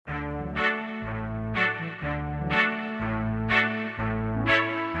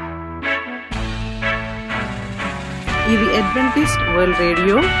ఇది Adventist World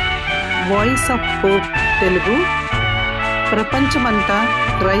radio voice of hope Telugu. ప్రపంచమంతా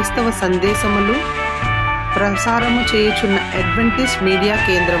క్రైస్తవ సందేశములు ప్రసారము చేయుచున్న అడ్వెంటిస్ట్ మీడియా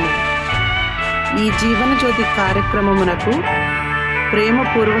కేంద్రము. ఈ జీవన జ్యోతి కార్యక్రమమునకు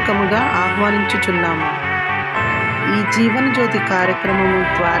ప్రేమపూర్వకముగా ఆహ్వానించుచున్నాము. ఈ జీవన జ్యోతి కార్యక్రమము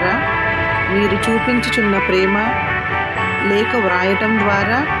ద్వారా మీరు చూపించుచున్న ప్రేమ, లేఖ వ్రాయటం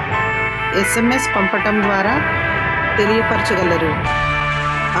ద్వారా, SMS పంపటం ద్వారా తెలియపరచగలరు.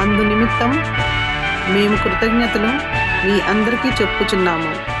 అందు నిమిత్తం మేము కృతజ్ఞతలు మీ అందరికీ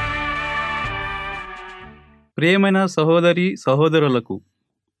చెప్పుచున్నాము. ప్రియమైన సహోదరి సహోదరులకు,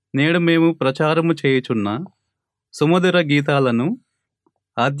 నేడు మేము ప్రచారము చేయుచున్న సుమధుర గీతాలను,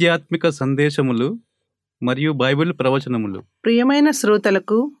 ఆధ్యాత్మిక సందేశములు మరియు బైబిల్ ప్రవచనములు. ప్రియమైన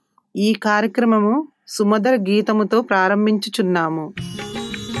శ్రోతలకు ఈ కార్యక్రమము సుమధుర గీతముతో ప్రారంభించుచున్నాము.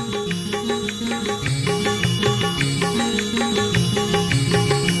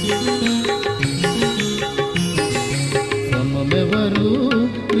 సమమెవరు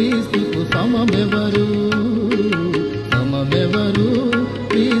క్రీస్తుకు సమమెవరు, సమమెవరు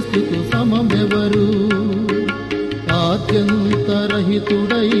క్రీస్తుకు సమమెవరు,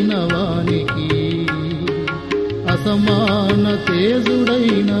 ఆద్యంతరహితుడైన వానికి, అసమాన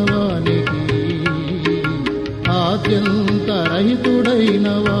తేజుడైన వానికి, ఆద్యంతరహితుడైన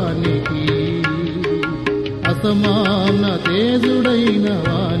వానికి, అసమాన తేజుడైన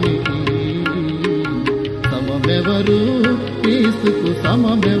వానికి, సమమెవరు క్రీస్తుకు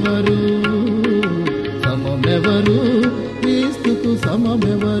సమమెవరు, సమమెవరు క్రీస్తుకు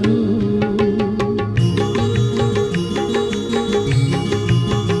సమమెవరు.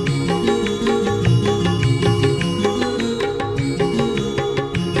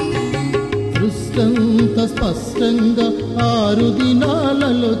 సృష్టంత స్పష్టంగా 6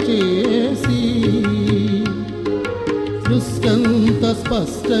 దినాలలో చేసి, సృష్టంత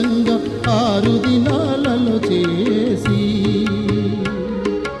స్పష్టంగా 6 దినాలలో చేసి,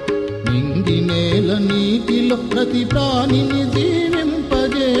 నింగి నేల నీటిలో ప్రతి ప్రాణిని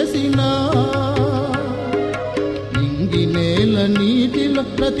జీవింపజేసిన, నింగి నేల నీటిలో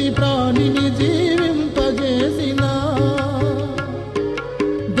ప్రతి ప్రాణిని జీవింపజేసిన,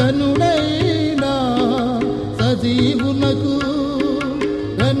 ధనుడైన సజీవునకు,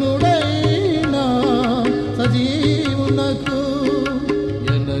 ధనుడైన సజీవునకు,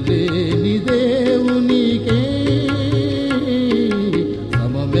 ఎనలేని దేవునికే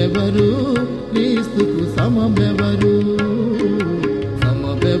సమమెవరు క్రీస్తుకు సమమెవరు,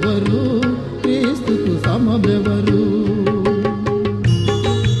 సమమెవరు క్రీస్తుకు సమమెవరు.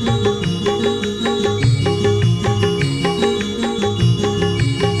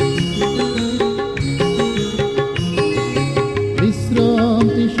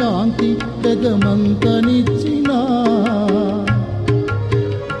 విశ్రాంతి శాంతి జగమంతనిచ్చిన,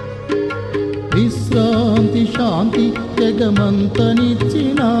 విశ్రాంతి శాంతి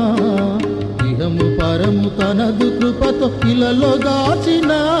జగమంతనిచ్చిన, ఇహము పరము తనదు కృపతో ఇలలో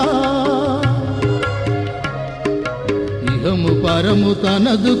గాచిన, ఇహము పరము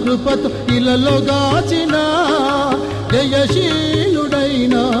తనదు కృపతో ఇలలో గాచిన,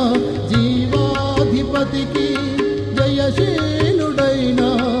 జయశీలుడైన జీవాధిపతికి, జయశీలుడైన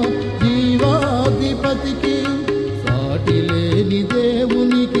జీవాధిపతికి, సాటి లేని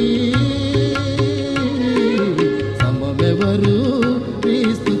దేవునికి సమమెవరు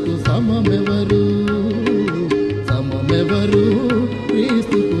క్రీస్తుకు సమమెవరు, సమమెవరు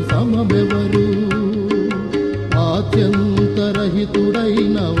క్రీస్తుకు సమమెవరు,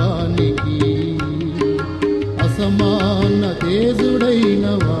 ఆద్యంతరహితుడైన వానికి, అసమాన తేజుడైన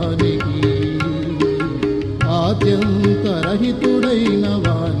వానికి, ఆద్యంతరహితుడైన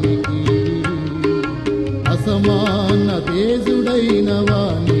వానికి, అసమాన తేజుడైన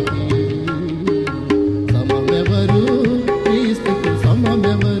వానికి, సమమెవరు క్రీస్తుకు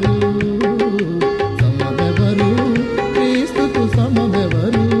సమమెవరు, సమమెవరు క్రీస్తుకు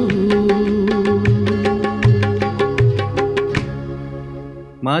సమమెవరు.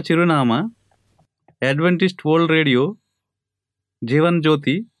 మా చిరునామా Adventist World Radio, Jeevan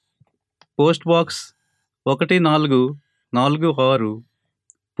Jyoti, post box 1446,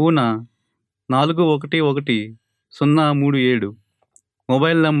 Poona 411037.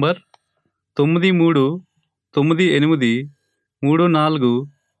 Mobile number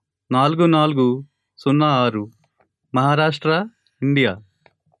 9398344406, Maharashtra, India.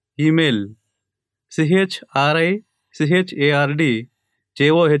 Email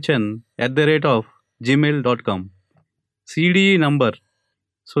CHRICHARDJOHN@gmail.com. CDE number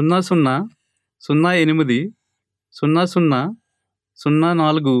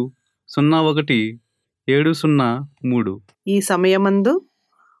 0008000401 703. ఈ సమయమందు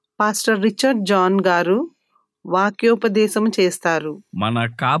పాస్టర్ రిచర్డ్ జాన్ గారు వాక్యోపదేశం చేస్తారు. మన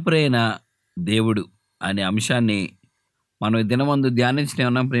కాపురైన దేవుడు అనే అంశాన్ని మనం ఈ దినమందు ధ్యానించిన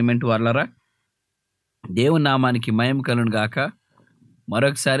ఉన్నాం. ప్రియమైన వారలారా, దేవుని నామానికి మహిమ కలుగును గాక.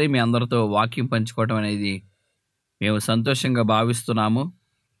 మరొకసారి మీ అందరితో వాక్యం పంచుకోవటం అనేది మేము సంతోషంగా భావిస్తున్నాము.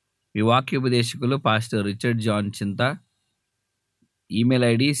 మీ వాక్యోపదేశకులు pastor Richard John Chinta. Email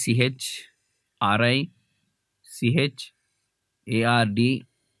ID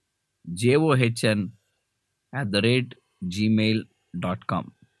CHRICHARDJOHN@gmail.com.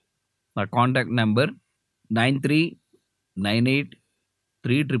 నా కాంటాక్ట్ నెంబర్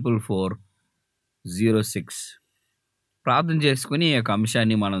 9398344406. ప్రార్థన చేసుకుని ఈ యొక్క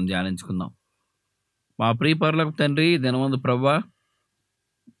అంశాన్ని మనం ధ్యానించుకుందాం. మా ప్రియ పరలోకపు తండ్రి, దినమందు ప్రభువా,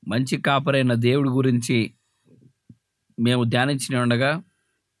 మంచి కాపరైన దేవుడి గురించి మేము ధ్యానించి ఉండగా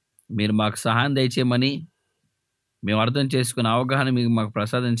మీరు మాకు సహాయం దయచేయమని, మేము అర్థం చేసుకునే అవగాహన మీకు మాకు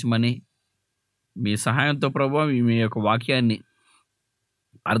ప్రసాదించమని, మీ సహాయంతో ప్రభువా మీ యొక్క వాక్యాన్ని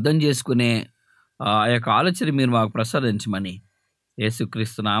అర్థం చేసుకునే ఆ యొక్క ఆలోచన మీరు మాకు ప్రసాదించమని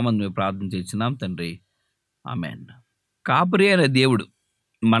యేసుక్రీస్తు నామమున మేము ప్రార్థన చేస్తున్నాం తండ్రి, ఆమేన్. కాపరి అయిన దేవుడు,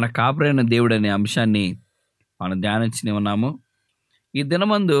 మన కాపరి అయిన దేవుడు అనే అంశాన్ని మనం ధ్యానించి ఉన్నాము. ఈ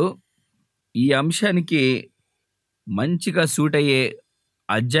దినమందు ఈ అంశానికి మంచిగా సూట్ అయ్యే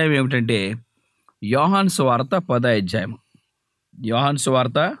అధ్యాయం ఏమిటంటే యోహాను సువార్త 10వ అధ్యాయం. యోహాను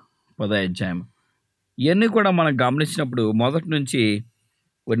సువార్త 10వ అధ్యాయం. ఇవన్నీ కూడా మనం గమనించినప్పుడు మొదటి నుంచి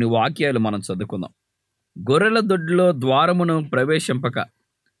కొన్ని వాక్యాలు మనం చదువుకుందాం. గొర్రెల దొడ్డిలో ద్వారమును ప్రవేశింపక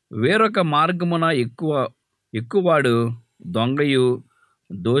వేరొక మార్గమున ఎక్కువాడు దొంగయు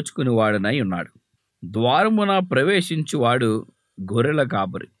దోచుకుని వాడనై ఉన్నాడు. ద్వారమున ప్రవేశించువాడు గొర్రెల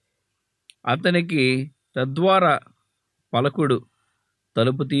కాపరి. అతనికి తద్వార పలకుడు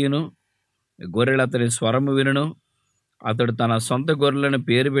తలుపు తీయును. గొర్రెలు అతని స్వరము వినును. అతడు తన సొంత గొర్రెలను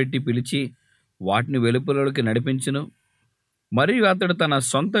పేరు పెట్టి పిలిచి వాటిని వెలుపలకి నడిపించును. మరియు అతడు తన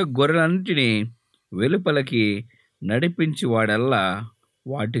సొంత గొర్రెలన్నింటినీ వెలుపలకి నడిపించి వాడల్లా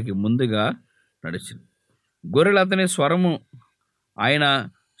వాటికి ముందుగా నడుచును. గొర్రెలు అతని స్వరము ఆయన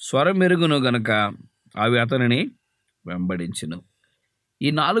స్వరమెరుగును గనుక అవి అతనిని వెంబడించును. ఈ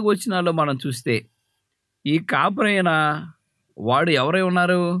 4 వచనాల్లో మనం చూస్తే ఈ కాపరైన వాడు ఎవరై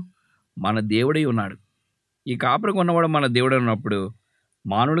ఉన్నారు? మన దేవుడై ఉన్నాడు. ఈ కాపరికి ఉన్నవాడు మన దేవుడై ఉన్నప్పుడు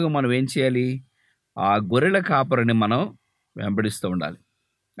మానవుడిగా మనం ఏం చేయాలి? ఆ గొర్రెల కాపరిని మనం వెంబడిస్తూ ఉండాలి.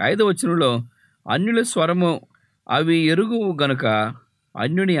 5వ వచనంలో అన్యుల స్వరము అవి ఎరుగు గనుక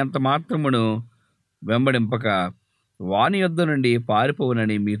అన్యుని ఎంత మాత్రమును వెంబడింపక వాని యొద్ద నుండి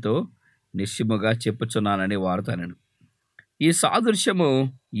పారిపోవునని మీతో నిశ్చయముగా చెప్పుచున్నానని వార్తానను. ఈ సాదృశ్యము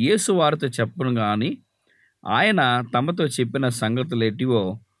యేసు వారితో చెప్పను గాని ఆయన తమతో చెప్పిన సంగతులేటివో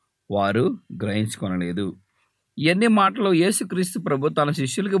వారు గ్రహించుకొనలేదు. ఇవన్నీ మాటలు యేసుక్రీస్తు ప్రభు తన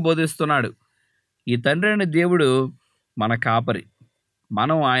శిష్యులకు బోధిస్తున్నాడు. ఈ తండ్రి అయిన దేవుడు మన కాపరి,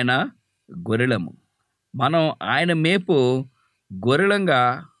 మనం ఆయన గొర్రెలము. మనం ఆయన మేపు గొర్రెలంగా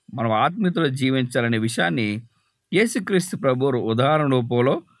మనం ఆత్మీయతలో జీవించాలనే విషయాన్ని యేసుక్రీస్తు ప్రభు ఉదాహరణ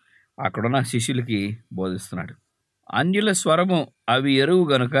రూపంలో అక్కడున్న శిష్యులకి బోధిస్తున్నాడు. అన్యుల స్వరము అవి ఎరువు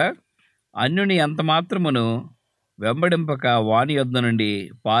గనుక అన్యుని ఎంత మాత్రమును వెంబడింపక వాని యొద్ద నుండి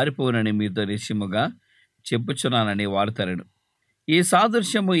పారిపోనని మీతో నిశ్చయముగా చెప్పుచున్నానని వార్తలను. ఈ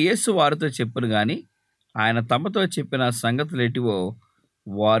సాదృశ్యము యేసు వారితో చెప్పును గాని ఆయన తమతో చెప్పిన సంగతులేటివో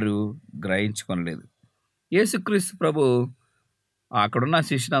వారు గ్రహించుకొనలేదు. యేసుక్రీస్తు ప్రభు అక్కడున్న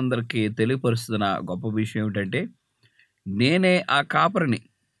శిష్యులందరికీ తెలియపరుస్తున్న గొప్ప విషయం ఏమిటంటే, నేనే ఆ కాపరిని,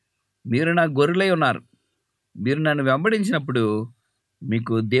 మీరు నా గొర్రెలై ఉన్నారు. మీరు నన్ను వెంబడించినప్పుడు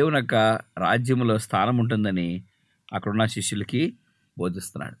మీకు దేవుని యొక్క రాజ్యంలో స్థానం ఉంటుందని అక్కడున్న శిష్యులకి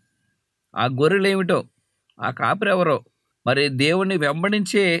బోధిస్తున్నాడు. ఆ గొర్రెలు ఏమిటో, ఆ కాపరి ఎవరో, మరి దేవుణ్ణి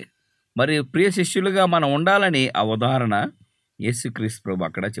వెంబడించే మరి ప్రియ శిష్యులుగా మనం ఉండాలని ఆ ఉదాహరణ యేసుక్రీస్తు ప్రభు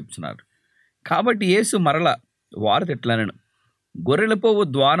అక్కడ చెప్తున్నారు. కాబట్టి యేసు మరల వారితో ఇట్లనెను, గొర్రెల పోవు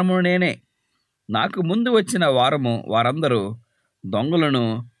ద్వారము నేనే. నాకు ముందు వచ్చిన వారందరూ దొంగలను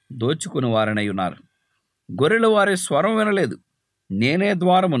దోచుకుని వారనై ఉన్నారు. గొర్రెలు వారి స్వరం వినలేదు. నేనే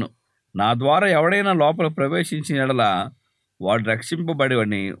ద్వారమును. నా ద్వారా ఎవడైనా లోపల ప్రవేశించిన యెడల వాడు రక్షింపబడి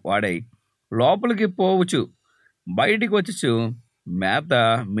వాడై లోపలికి పోవచ్చు, బయటికి వచ్చుచు మేత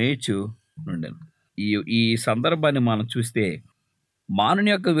మేచు నుండెను. ఈ సందర్భాన్ని మనం చూస్తే మానవుని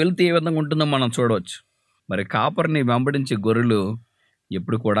యొక్క వెలితి ఏ విధంగా ఉంటుందో మనం చూడవచ్చు. మరి కాపరిని వెంబడించే గొర్రెలు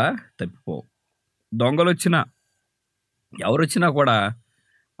ఎప్పుడు కూడా తప్పిపోవు. దొంగలు వచ్చినా ఎవరొచ్చినా కూడా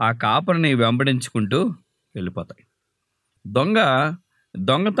ఆ కాపరిని వెంబడించుకుంటూ వెళ్ళిపోతాయి.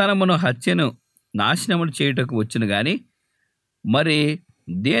 దొంగతనమును, హత్యను, నాశనమును చేయుటకు వచ్చును కానీ మరి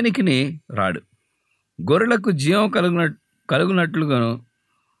దేనికిని రాడు. గొర్రెలకు జీవం కలుగునట్లుగాను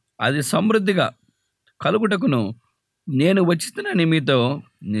అది సమృద్ధిగా కలుగుటకును నేను వచ్చినని మీతో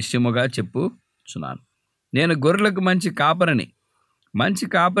నిశ్చయముగా చెప్పుచున్నాను. నేను గొర్రెలకు మంచి కాపరిని. మంచి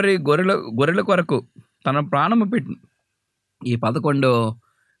కాపరి గొర్రెల కొరకు తన ప్రాణము పెట్టి. ఈ 11వ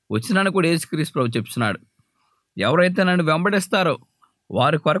వచనాన్ని కూడా యేసుక్రీస్తు ప్రభు చెప్తున్నాడు. ఎవరైతే నన్ను వెంబడిస్తారో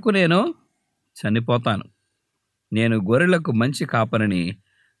వారి కొరకు నేను చనిపోతాను. నేను గొర్రెలకు మంచి కాపరిని.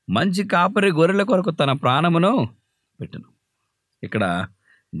 మంచి కాపరి గొర్రెల కొరకు తన ప్రాణమును పెట్టును. ఇక్కడ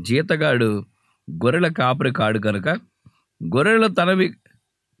జీతగాడు గొర్రెల కాపరి కాడు కనుక గొర్రెలు తనవి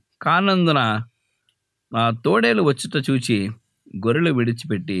కానందున ఆ తోడేలు వచ్చుట చూచి గొర్రెలు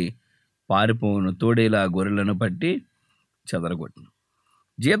విడిచిపెట్టి పారిపోవును. తోడేలు ఆ గొర్రెలను పట్టి చెదరగొట్టును.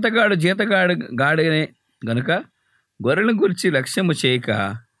 జీతగాడు గాడినే గనుక గొర్రెల గురించి లక్ష్యము చేయక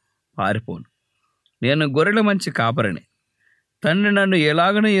పారిపోను. నేను గొర్రెల మంచి కాపరిని. తండ్రి నన్ను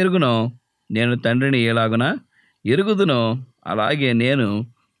ఎలాగనో ఎరుగునో నేను తండ్రిని ఎలాగున ఎరుగుదునో అలాగే నేను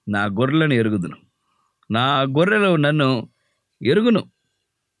నా గొర్రెలను ఎరుగుదును. నా గొర్రెలు నన్ను ఎరుగును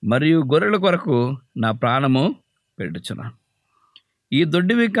మరియు గొర్రెల కొరకు నా ప్రాణము పెట్టుచున్నాను. ఈ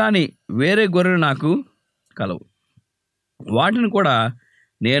దొడ్డివి కానీ వేరే గొర్రెలు నాకు కలవు. వాటిని కూడా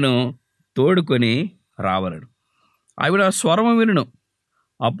నేను తోడుకొని రావలను. అవి నా స్వరము వినును.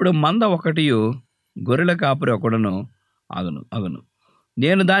 అప్పుడు మంద ఒకటియు గొర్రెల కాపరి ఒకడును అగును.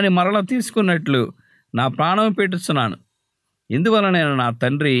 నేను దాన్ని మరలా తీసుకున్నట్లు నా ప్రాణం పెట్టుచున్నాను. ఇందువలన నేను నా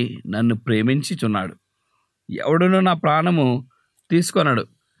తండ్రి నన్ను ప్రేమించుచున్నాడు. ఎవడును నా ప్రాణము తీసుకొనడు.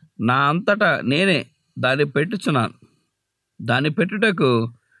 నా అంతటా నేనే దాన్ని పెట్టుచున్నాను. దాన్ని పెట్టుటకు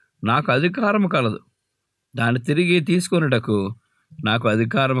నాకు అధికారము కలదు. దాన్ని తిరిగి తీసుకొనుటకు నాకు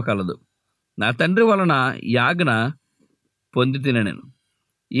అధికారము కలదు. నా తండ్రి వలన ఈ ఆజ్ఞ పొంది నేను.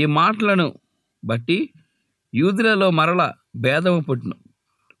 ఈ మాటలను బట్టి యూదులలో మరల భేదము పుట్టును.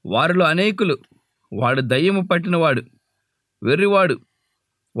 వారిలో అనేకులు వాడు దయ్యము పట్టినవాడు, వెర్రివాడు,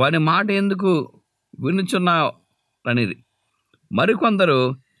 వాని మాట ఎందుకు వినుచున్నారనిది. మరికొందరు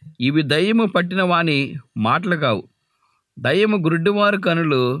ఇవి దయ్యము పట్టిన వాని మాటలు కావు, దయ్యము గుడ్డివారు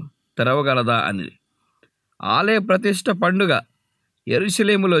కనులు తెరవగలదా అని. ఆలయ ప్రతిష్ఠ పండుగ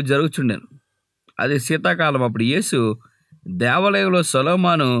యెరూషలేములో జరుగుచుండెను. అది శీతాకాలం. అప్పుడు యేసు దేవాలయంలో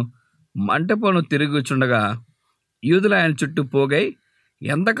సొలొమోను మంటపమును తిరుగుచుండగా యూదులు ఆయన చుట్టూ పోగై,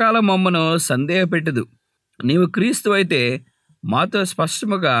 ఎంతకాలం మమ్మను సందేహపెట్టదు, నీవు క్రీస్తు అయితే మాతో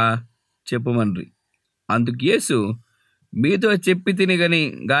స్పష్టముగా చెప్పుమన్రి. అందుకు యేసు, మీతో చెప్పి తిని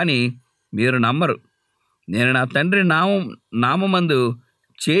గాని మీరు నమ్మరు. నేను నా తండ్రి నామమందు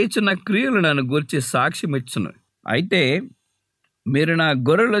చేయుచున్న క్రియలు నన్ను గూర్చి సాక్ష్యం ఇచ్చును. అయితే మీరు నా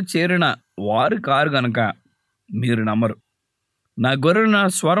గొర్రెలో చేరిన వారు కారు గనక మీరు నమ్మరు. నా గొర్రెలు నా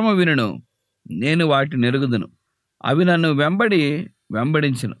స్వరము వినును, నేను వాటిని ఎరుగుదును. అవి నన్ను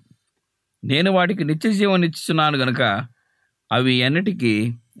వెంబడించును. నేను వాటికి నిత్యజీవం ఇచ్చుచున్నాను గనుక అవి ఎన్నటికీ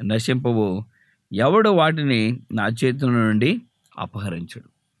నశింపవు. ఎవడు వాటిని నా చేతుల నుండి అపహరించుడు.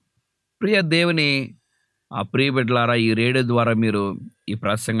 ప్రియ దేవుని ప్రియ బిడ్డలారా, ఈ రేడియో ద్వారా మీరు ఈ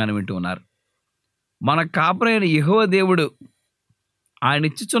ప్రసంగాన్ని వింటూ ఉన్నారు. మన కాపరైన యెహోవా దేవుడు ఆయన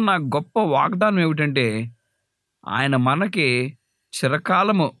ఇచ్చుచున్న గొప్ప వాగ్దానం ఏమిటంటే, ఆయన మనకి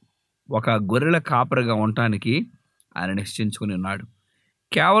చిరకాలము ఒక గొర్రెల కాపరిగా ఉండటానికి ఆయన నిశ్చయించుకుని ఉన్నాడు.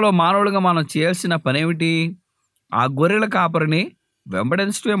 కేవలం మానవులుగా మనం చేయాల్సిన పని ఏమిటి? ఆ గొర్రెల కాపరిని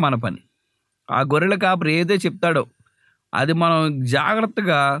వెంబడించడమే మన పని. ఆ గొర్రెల కాపరి ఏదో చెప్తాడో అది మనం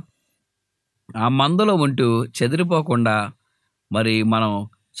జాగ్రత్తగా ఆ మందలో ఉంటూ చెదిరిపోకుండా మరి మనం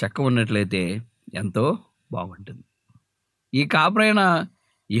చక్క ఉన్నట్లయితే ఎంతో బాగుంటుంది. ఈ కాపరైన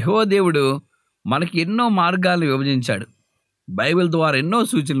యెహోవా దేవుడు మనకి ఎన్నో మార్గాలను విభజించాడు. బైబిల్ ద్వారా ఎన్నో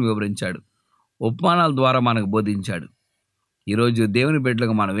సూచనలు వివరించాడు. ఉపమానాల ద్వారా మనకు బోధించాడు. ఈరోజు దేవుని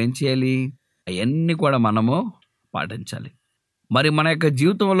బిడ్డలకు మనం ఏం చేయాలి? అవన్నీ కూడా మనము పాటించాలి. మరి మన యొక్క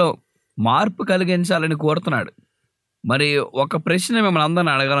జీవితంలో మార్పు కలిగించాలని కోరుతున్నాడు. మరి ఒక ప్రశ్న మిమ్మల్ని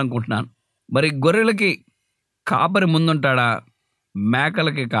అందరిని అడగాలనుకుంటున్నాను. మరి గొర్రెలకి కాపరి ముందుంటాడా,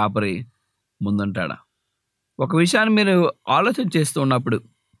 మేకలకి కాపరి ముందుంటాడా? ఒక విషయాన్ని మీరు ఆలోచన చేస్తూ ఉన్నప్పుడు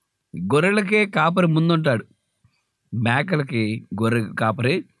గొర్రెలకే కాపరి ముందుంటాడు, మేకలకి గొర్రె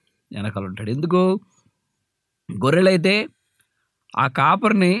కాపరి వెనకాల ఉంటాడు. ఎందుకు? గొర్రెలైతే ఆ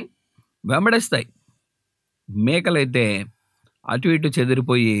కాపరిని వెంబడిస్తాయి, మేకలైతే అటు ఇటు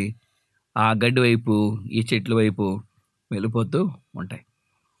చెదిరిపోయి ఆ గడ్డి వైపు ఈ చెట్ల వైపు వెళ్ళిపోతూ ఉంటాయి.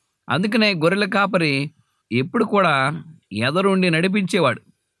 అందుకనే గొర్రెల కాపరి ఎప్పుడు కూడా ఎదరుండి నడిపించేవాడు,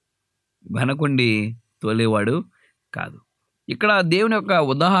 వెనకుండి తోలేవాడు కాదు. ఇక్కడ దేవుని యొక్క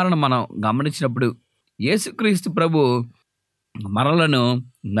ఉదాహరణ మనం గమనించినప్పుడు యేసుక్రీస్తు ప్రభు మనలను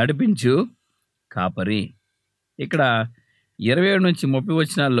నడిపించు కాపరి. ఇక్కడ 27 నుంచి 30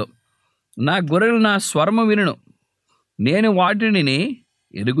 వచనాల్లో నా గొర్రెలు నా స్వరము వినును, నేను వాటిని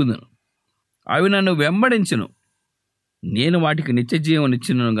ఎరుగుదును, అవి నన్ను వెంబడించును, నేను వాటికి నిత్య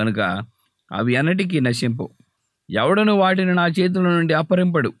జీవనిచ్చును గనుక అవి అన్నిటికీ నశింపు. ఎవడను వాటిని నా చేతుల నుండి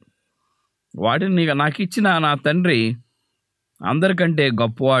అపహరింపడు. వాటిని నాకిచ్చిన నా తండ్రి అందరికంటే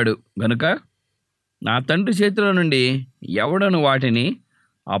గొప్పవాడు గనుక నా తండ్రి చేతుల నుండి ఎవడను వాటిని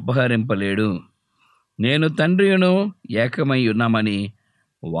అపహరింపలేడు. నేను తండ్రియును ఏకమై ఉన్నామని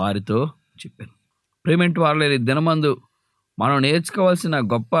వారితో చెప్పాను. ప్రేమెంట్ వారలేని దినమందు మనం నేర్చుకోవాల్సిన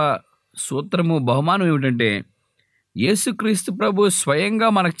గొప్ప సూత్రము, బహుమానం ఏమిటంటే, యేసుక్రీస్తు ప్రభు స్వయంగా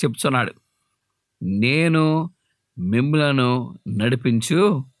మనకు చెప్తున్నాడు, నేను మిమ్ములను నడిపించు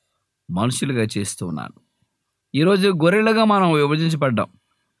మనుషులుగా చేస్తూ ఉన్నాను. ఈరోజు గొర్రెలుగా మనం విభజించబడ్డాం.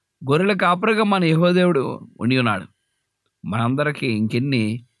 గొర్రెల కాపరిగా మన యెహోవా దేవుడు ఉండి ఉన్నాడు. మనందరికీ ఇంకెన్ని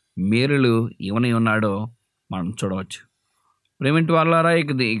మేలులు ఇవని ఉన్నాడో మనం చూడవచ్చు. ప్రేమిటి వాళ్ళారా,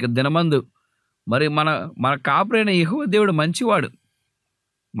 ఇక దినమందు మరి మన కాపరైన యెహోవా దేవుడు మంచివాడు.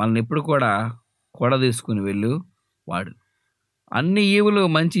 మనల్ని ఎప్పుడు కూడా తీసుకుని వెళ్ళువాడు. అన్ని ఈవులు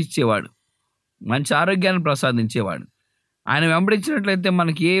మంచి ఇచ్చేవాడు, మంచి ఆరోగ్యాన్ని ప్రసాదించేవాడు. ఆయన వెంబడించినట్లయితే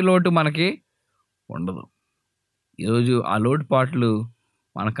మనకి ఏ లోటు మనకి ఉండదు. ఈరోజు ఆ లోటుపాట్లు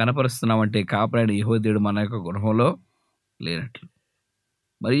మనం కనపరుస్తున్నామంటే కాపరైన యెహోవా దేవుడు మన యొక్క గృహంలో లేనట్లు.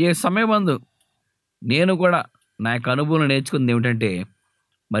 మరి ఏ సమయమందు నేను కూడా నా యొక్క అనుభవం నేర్చుకుంది ఏమిటంటే,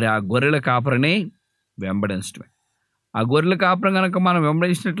 మరి ఆ గొర్రెల కాపరిని వెంబడించడమే. ఆ గొర్రెల కాపరం కనుక మనం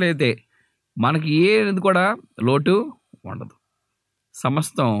వెంబడించినట్లయితే మనకి ఏది కూడా లోటు ఉండదు.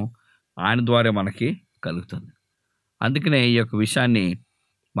 సమస్తం ఆయన ద్వారా మనకి కలుగుతుంది. అందుకనే ఈ యొక్క విషయాన్ని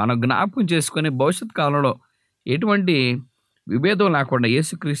మనం జ్ఞాపకం చేసుకొని భవిష్యత్ కాలంలో ఎటువంటి విభేదం లేకుండా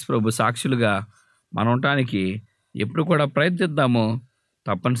యేసుక్రీస్తు ప్రభు సాక్షులుగా మనం ఉండటానికి ఎప్పుడు కూడా ప్రయత్నిద్దాము.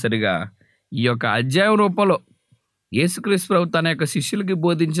 తప్పనిసరిగా ఈ యొక్క అధ్యాయం రూపంలో యేసుక్రీస్తు ప్రభు తన యొక్క శిష్యులకి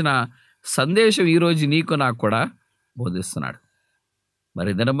బోధించిన సందేశం ఈరోజు నీకు నాకు కూడా బోధిస్తున్నాడు.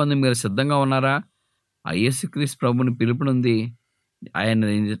 మరి దినబంధు మీరు సిద్ధంగా ఉన్నారా? ఆ యేసుక్రీస్తు ప్రభుని పిలుపునుంది ఆయన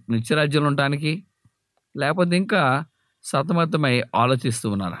నిత్యరాజ్యంలో ఉండటానికి, లేకపోతే ఇంకా సతమతమై ఆలోచిస్తూ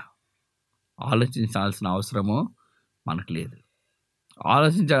ఉన్నారా? ఆలోచించాల్సిన అవసరము మనకు లేదు.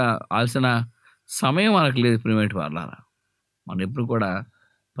 ఆలోచించాల్సిన సమయం మనకు లేదు. ప్రియమైన వాళ్ళారా, మనం ఎప్పుడు కూడా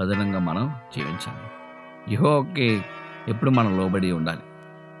పదనంగా మనం జీవించాలి. యెహోవాకి ఎప్పుడు మనం లోబడి ఉండాలి.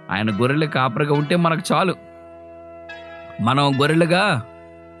 ఆయన గొర్రెల కాపరిగా ఉంటే మనకు చాలు. మనం గొర్రెలుగా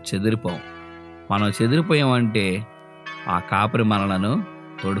చెదిరిపోం. మనం చెదిరిపోయామంటే ఆ కాపరి మనలను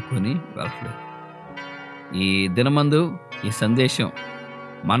తోడుకొని వెళ్ళలేదు. ఈ దినమందు ఈ సందేశం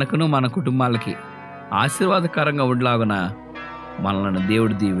మనకును మన కుటుంబాలకి ఆశీర్వాదకరంగా ఉండలాగున మనల్ని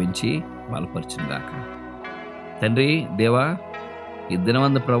దేవుడు దీవించి బలపరచుగాక. తండ్రి దేవా, ఈ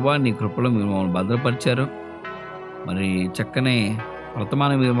దినమందు ప్రభువా, నీ కృపలో మీరు మమ్మల్ని భద్రపరిచారు. మరి చక్కని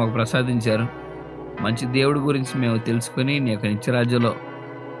వర్తమానం మీరు మాకు ప్రసాదించారు. మంచి దేవుడి గురించి మేము తెలుసుకొని నీ యొక్క నిత్యరాజ్యంలో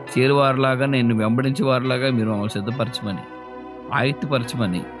చేరువారులాగా, నేను వెంబడించే వారిలాగా మీరు మమ్మల్ని సిద్ధపరచమని,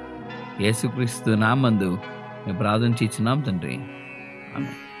 ఆయుక్తపరచమని యేసుక్రీస్తు నామందు మేము ప్రార్థన ఇచ్చినాం తండ్రి.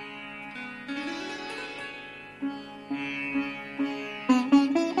 ఆమేన్.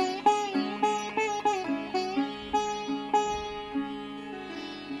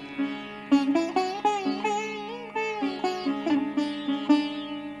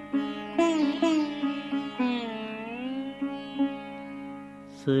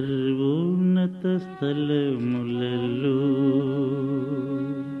 సర్వోన్నత స్థలములలో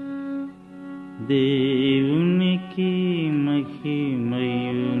దేవునికి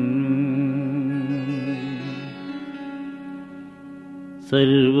మహిమయును.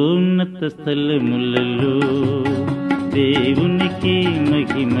 సర్వోన్నత స్థలములలో దేవునికి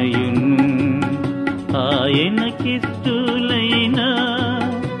మహిమయును. ఆయనకిష్టులైన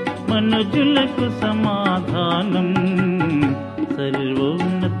మనుజులకు సమాధానం.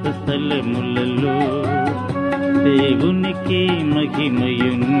 సర్వోన్నత స్థలములలో దేవునికి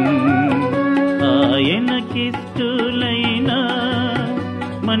మహిమయును. ఆయనకిష్టులైన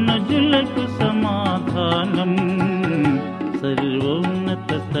మనుజులకు సమాధానం. సర్వోన్నత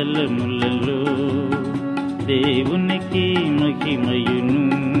స్థలములలో దేవునికి మహిమయును.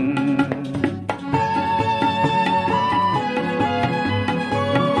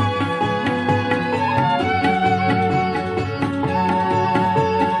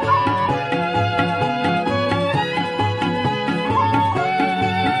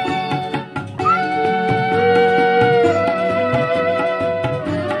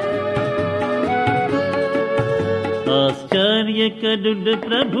 ఆశ్చర్యకరుడు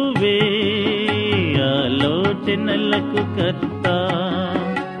ప్రభువే, ఆలోచనలకు కర్త.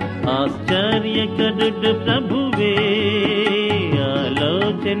 ఆశ్చర్యకరుడు ప్రభువే,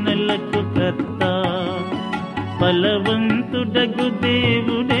 ఆలోచన రచనలకు కర్త బలవంతుడగు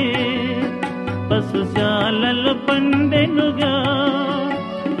దేవుడే పశుశాలలో పండెనుగా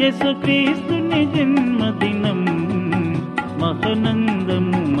యేసుక్రీస్తుని జన్మదినం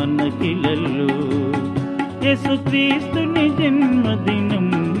మహానందము మనకిలలు యేసుక్రీస్తుని జన్మదినం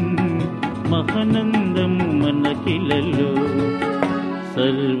మహానందము మనకిలలు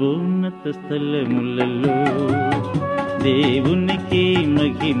సర్వోన్నత స్థలములలో దేవునికి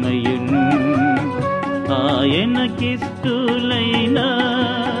మహిమయును ఆయనకిష్టులైన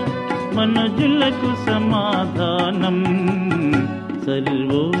మనుజులకు సమాధానం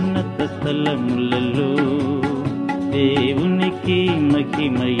సర్వోన్నత స్థలములలో దేవునికి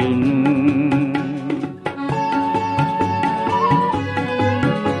మహిమయును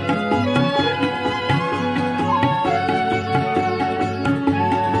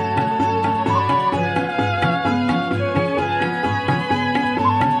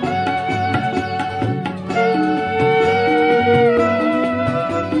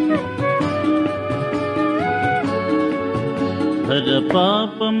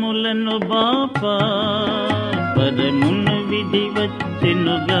పాపములను బాపా పరమును విధి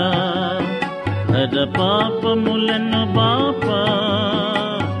వచ్చెనుగా హర పాపములను బాపా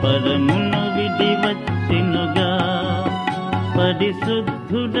పరమును విధి వచ్చెనుగా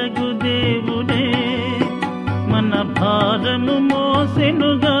పరిశుద్ధుడగు దేవుడే మన భారము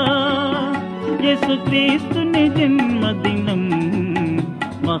మోసెనుగా యేసుక్రీస్తుని జన్మదినం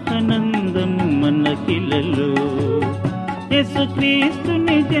మహానందము మనకిలలో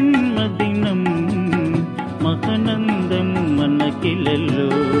యేసుక్రీస్తుని జన్మదినం మహానందము మనకిలలో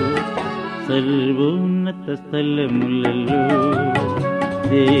సర్వోన్నత స్థలములలో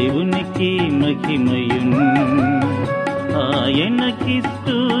దేవునికి మహిమయును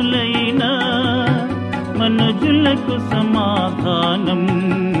ఆయనకిష్టులైన మనుజులకు సమాధానం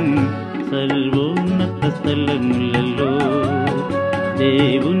సర్వోన్నత స్థలములలో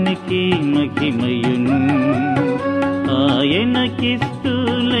దేవునికి మహిమయును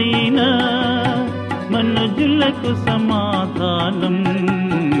ఆయనకిష్టులైన మనుజులకు సమాధానం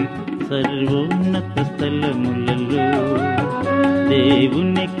సర్వోన్నత స్థలములలో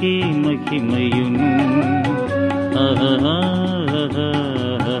దేవునికి మహిమయును ఆహా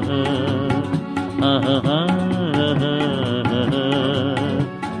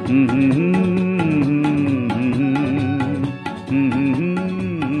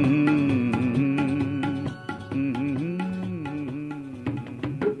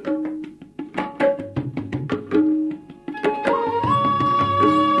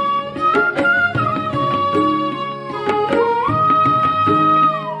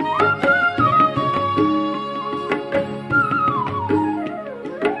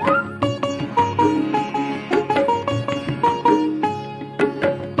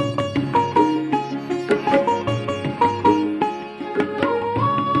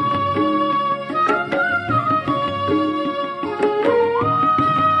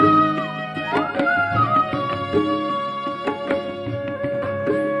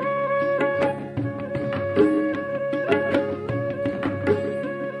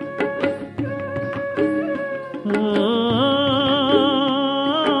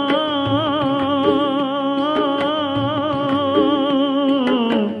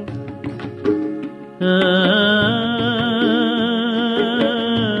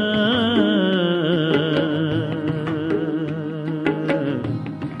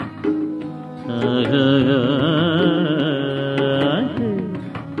ఆహా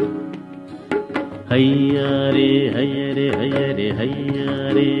హయ్యారే హయ్యరే హయ్యరే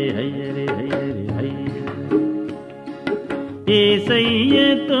హయ్యారే హయ్యరే హయ్యరే హయ్య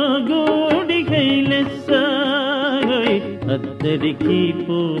ఏసయ్యతో గూడి గైలెస్స అద్దరికి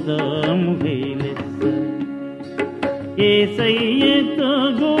పోదాము గైలెస్స ఏసయ్యతో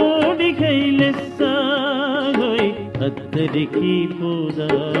గూడి గైలెస్స అద్దరికి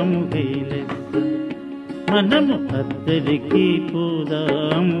పోదాము గైలెస్స మనము అద్దరికి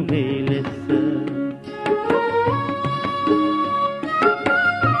పోదాము గైలెస్స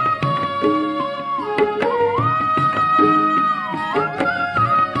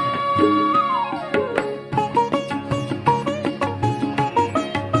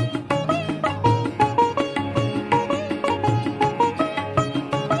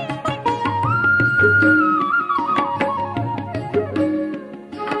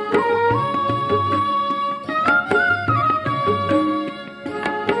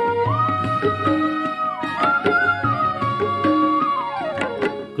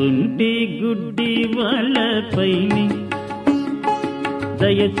కుంటి గుడ్డి వాళ్ళపైని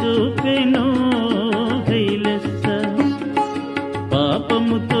దయచూపెను హైలెస్స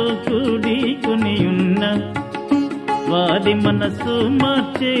పాపము వారి మనసు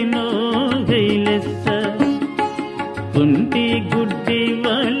మార్చెనో హైలెస్స కుంటి గుడ్డి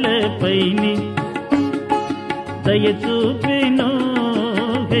వాళ్ళపైని దయ చూపెనో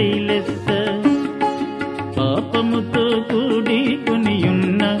హైలెస్స పాపముతో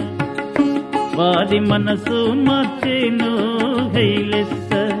కూడికొనియున్న వారి మనసు మార్చెనో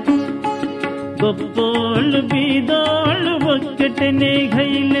హైలెస్స గొప్పోళ్ళు బీదోళ్ళు ఒక్కటనే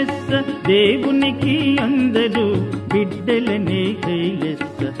హైలెస్స దేవునికి అందరూ బిడ్డలనే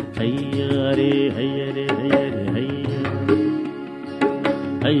హైలెస్స అయ్యారే అయ్యరే అయ్యరే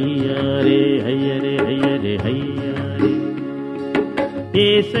అయ్యారే అయ్యరే అయ్యరే అయ్యారే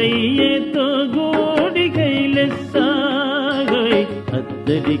ఏసయ్యతో గోడి హైలెస్స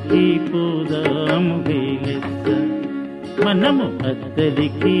అద్దరికి పోదాము హైలెస్స మనము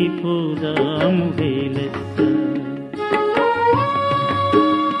అద్దరికి పోదాము హైలెస్స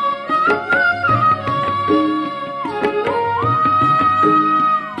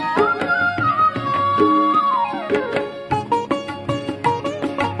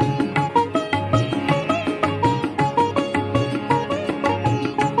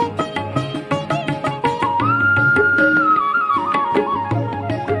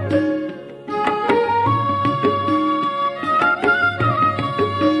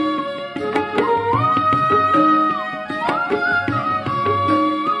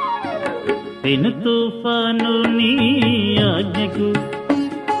పెను తుఫాను నీ ఆజ్ఞకు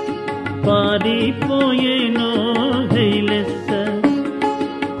పారిపోయేనో హైలెస్స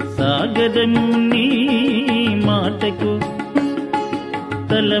సాగరము నీ మాటకు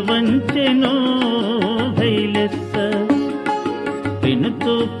తల వంచెనో హైలెస్స పెను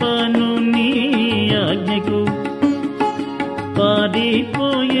తుఫాను నీ ఆజ్ఞకు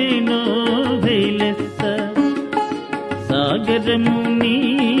పారిపోయేనో హైలెస్స సాగరము నీ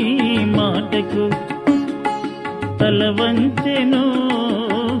మాటకు తల వంచెనో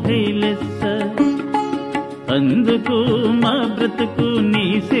హైలెస్స అందుకు మా బ్రతుకు నీ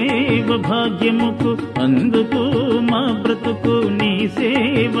సేవ భాగ్యముకు అందుకు మా బ్రతుకు నీ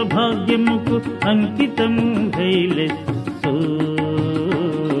సేవ భాగ్యముకు అంకితము హైలెస్సో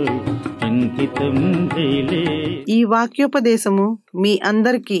అంకితము హైలే. ఈ వాక్యోపదేశము మీ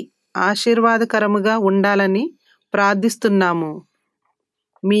అందరికీ ఆశీర్వాదకరముగా ఉండాలని ప్రార్థిస్తున్నాము.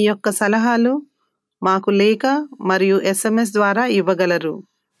 మీ యొక్క సలహాలు మాకు లేఖ మరియు SMS ద్వారా ఇవ్వగలరు.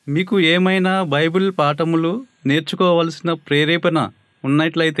 మీకు ఏమైనా బైబిల్ పాఠములు నేర్చుకోవలసిన ప్రేరేపణ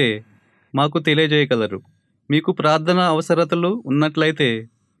ఉన్నట్లయితే మాకు తెలియజేయగలరు. మీకు ప్రార్థన అవసరతలు ఉన్నట్లయితే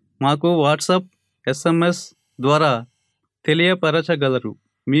మాకు వాట్సాప్ SMS ద్వారా తెలియపరచగలరు.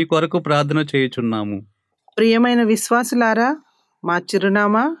 మీ కొరకు ప్రార్థన చేయుచున్నాము. ప్రియమైన విశ్వాసులారా, మా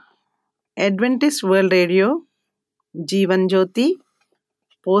చిరునామా Adventist World Radio, Jeevan Jyoti,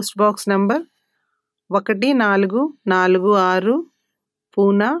 post box number 1446,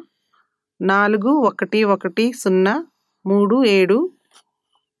 Poona 411037,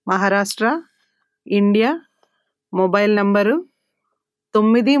 Maharashtra, India. Mobile number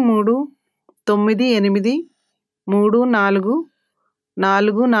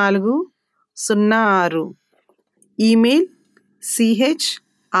 9334344406. Email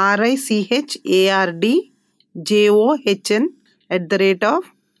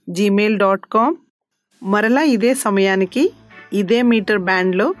CHRICHARDJOHN@gmail.com. మరలా ఇదే సమయానికి ఇదే మీటర్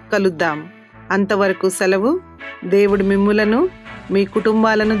బ్యాండ్లో కలుద్దాం. అంతవరకు సెలవు. దేవుడు మిమ్ములను మీ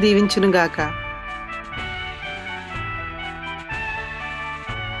కుటుంబాలను దీవించునుగాక.